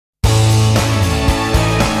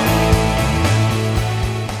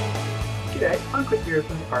here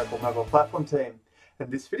from the Oracle Mobile Platform team. In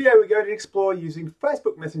this video, we're going to explore using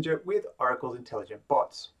Facebook Messenger with Oracle's intelligent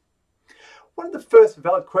bots. One of the first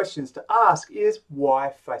valid questions to ask is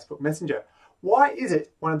why Facebook Messenger? Why is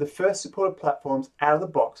it one of the first supported platforms out of the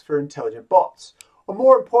box for intelligent bots? Or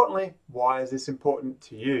more importantly, why is this important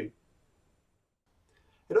to you?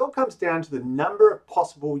 It all comes down to the number of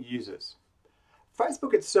possible users.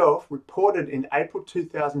 Facebook itself reported in April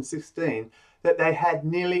 2016 that they had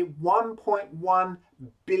nearly 1.1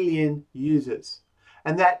 billion users,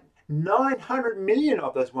 and that 900 million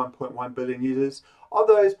of those 1.1 billion users of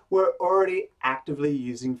those were already actively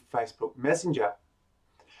using Facebook Messenger.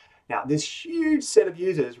 Now, this huge set of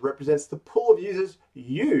users represents the pool of users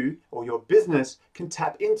you or your business can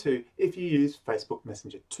tap into if you use Facebook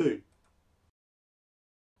Messenger too.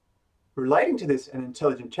 Relating to this and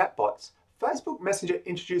intelligent chatbots, Facebook Messenger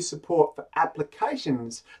introduced support for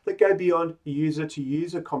applications that go beyond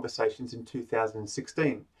user-to-user conversations in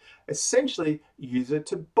 2016, essentially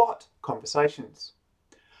user-to-bot conversations.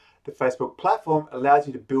 The Facebook platform allows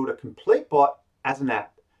you to build a complete bot as an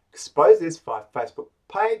app. Expose this via Facebook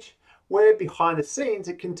page, where behind the scenes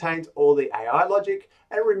it contains all the AI logic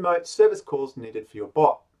and remote service calls needed for your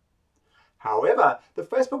bot. However, the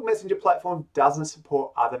Facebook Messenger platform doesn't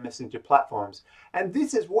support other messenger platforms, and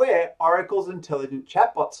this is where Oracle's intelligent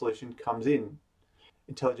chatbot solution comes in.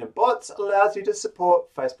 Intelligent bots allows you to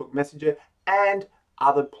support Facebook Messenger and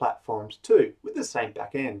other platforms too, with the same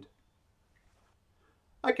back end.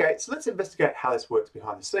 Okay, so let's investigate how this works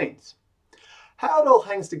behind the scenes. How it all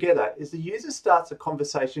hangs together is the user starts a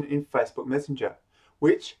conversation in Facebook Messenger,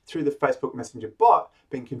 which, through the Facebook Messenger bot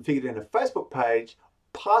being configured in a Facebook page,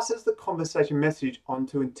 passes the conversation message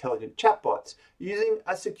onto intelligent chatbots using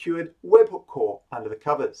a secured webhook call under the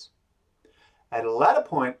covers. At a later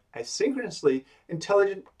point, asynchronously,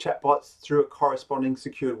 intelligent chatbots through a corresponding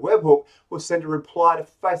secured webhook will send a reply to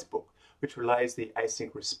Facebook, which relays the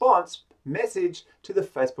async response message to the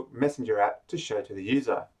Facebook Messenger app to show to the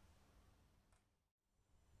user.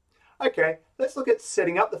 Okay, let's look at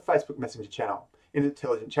setting up the Facebook Messenger channel in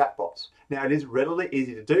intelligent chatbots. Now, it is readily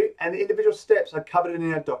easy to do, and the individual steps are covered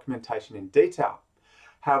in our documentation in detail.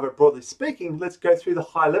 However, broadly speaking, let's go through the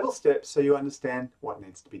high-level steps so you understand what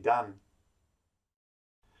needs to be done.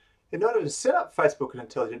 In order to set up Facebook and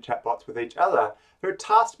intelligent chatbots with each other, there are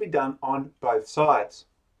tasks to be done on both sides.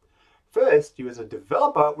 First, you as a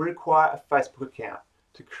developer will require a Facebook account.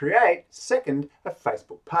 To create, second, a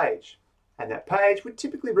Facebook page. And that page would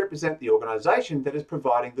typically represent the organization that is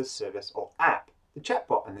providing the service or app, the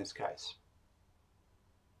chatbot in this case.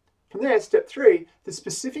 From there, step 3, the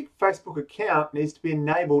specific Facebook account needs to be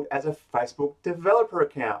enabled as a Facebook developer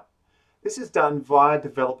account. This is done via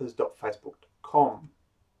developers.facebook.com.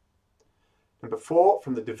 Number 4,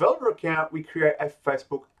 from the developer account, we create a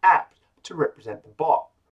Facebook app to represent the bot.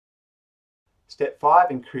 Step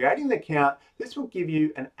 5, in creating the account, this will give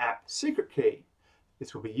you an app secret key.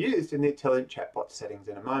 This will be used in the intelligent chatbot settings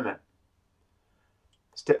in a moment.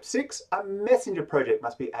 Step 6, a messenger project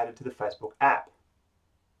must be added to the Facebook app.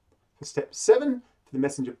 For step 7, for the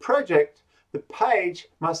messenger project, the page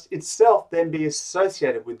must itself then be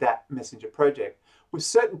associated with that messenger project with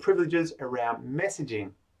certain privileges around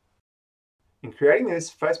messaging. In creating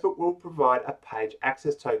this, Facebook will provide a page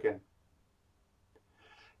access token.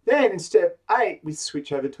 Then in step 8, we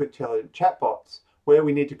switch over to intelligent chatbots, where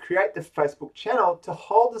we need to create the Facebook channel to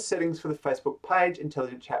hold the settings for the Facebook page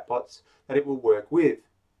intelligent chatbots that it will work with.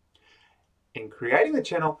 In creating the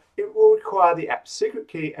channel, it will require the app secret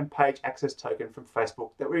key and page access token from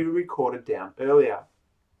Facebook that we recorded down earlier.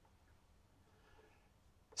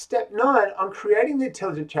 Step 9, on creating the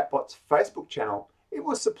intelligent chatbot's Facebook channel, it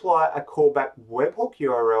will supply a callback webhook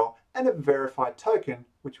URL and a verified token,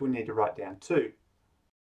 which we'll need to write down too.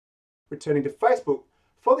 Returning to Facebook,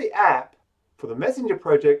 for the app, for the messenger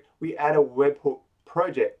project, we add a webhook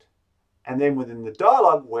project. And then within the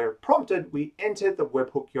dialog, where prompted, we enter the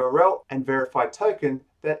webhook URL and verified token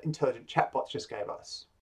that intelligent chatbots just gave us.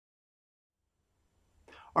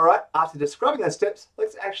 All right, after describing those steps,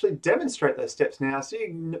 let's actually demonstrate those steps now so you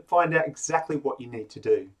can find out exactly what you need to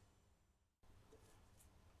do.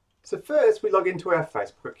 So first, we log into our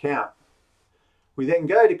Facebook account. We then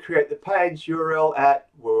go to create the page URL at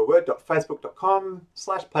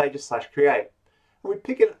www.facebook.com/pages/create. And we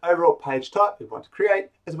pick an overall page type we want to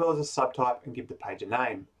create, as well as a subtype, and give the page a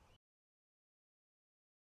name.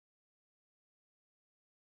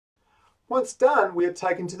 Once done, we are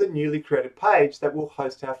taken to the newly created page that will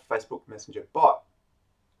host our Facebook Messenger bot.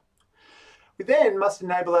 We then must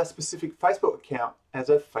enable our specific Facebook account as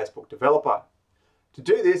a Facebook developer. To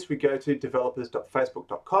do this, we go to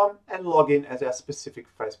developers.facebook.com and log in as our specific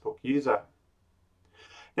Facebook user.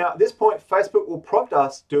 Now at this point, Facebook will prompt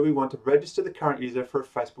us, do we want to register the current user for a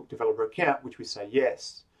Facebook developer account, which we say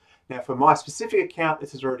yes. Now for my specific account,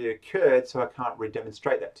 this has already occurred, so I can't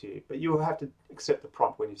re-demonstrate that to you, but you will have to accept the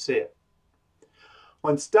prompt when you see it.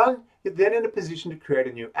 Once done, you're then in a position to create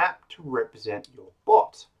a new app to represent your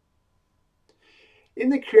bot. In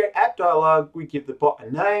the Create App dialog, we give the bot a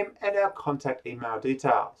name and our contact email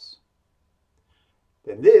details.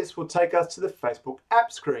 Then this will take us to the Facebook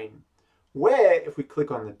app screen, where if we click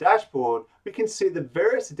on the dashboard, we can see the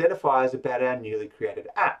various identifiers about our newly created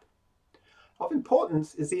app. Of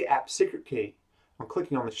importance is the app secret key. I'm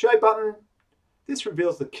clicking on the Show button. This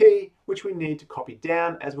reveals the key, which we need to copy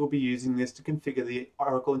down, as we'll be using this to configure the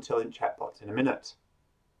Oracle Intelligent Chatbots in a minute.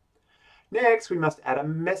 Next, we must add a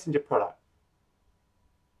messenger product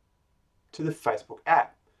to the Facebook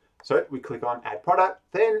app. So we click on Add Product,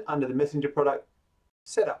 then under the messenger product,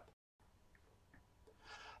 Setup.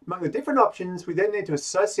 Among the different options, we then need to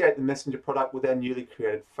associate the messenger product with our newly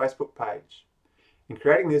created Facebook page. In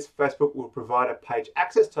creating this, Facebook will provide a page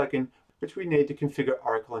access token, which we need to configure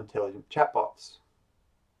Oracle Intelligent Chatbots.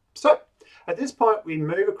 So, at this point, we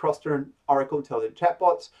move across to Oracle Intelligent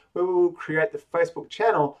Chatbots, where we will create the Facebook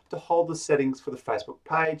channel to hold the settings for the Facebook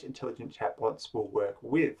page Intelligent Chatbots will work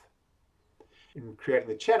with. In creating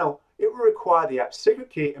the channel, it will require the app secret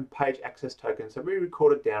key and page access tokens that we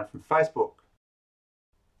recorded down from Facebook.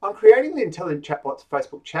 On creating the Intelligent Chatbots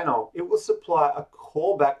Facebook channel, it will supply a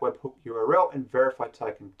callback webhook URL and verify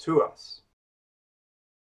token to us.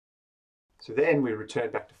 So then we return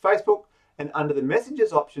back to Facebook, and under the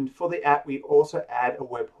messages option for the app, we also add a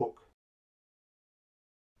webhook.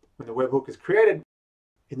 When the webhook is created,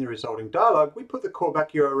 in the resulting dialog, we put the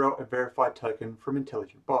callback URL and verified token from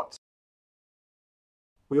Intelligent Bots.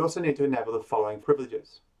 We also need to enable the following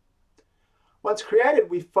privileges. Once created,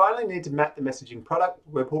 we finally need to map the messaging product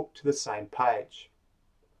webhook to the same page.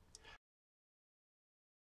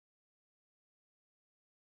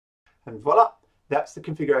 And voila, that's the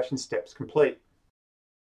configuration steps complete.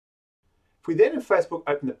 If we then in Facebook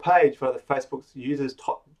open the page via the Facebook's users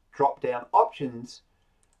top drop-down options,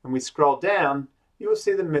 and we scroll down, you will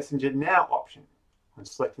see the Messenger Now option. On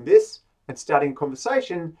selecting this and starting a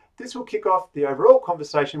conversation, this will kick off the overall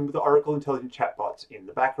conversation with the Oracle Intelligent Chatbots in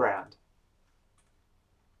the background.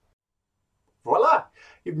 Voila!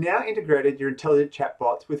 You've now integrated your intelligent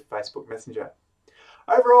chatbots with Facebook Messenger.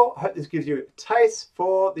 Overall, I hope this gives you a taste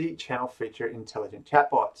for the channel feature Intelligent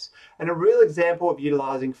Chatbots and a real example of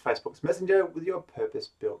utilizing Facebook's Messenger with your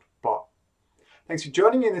purpose-built bot. Thanks for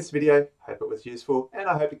joining me in this video. Hope it was useful, and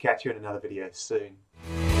I hope to catch you in another video soon.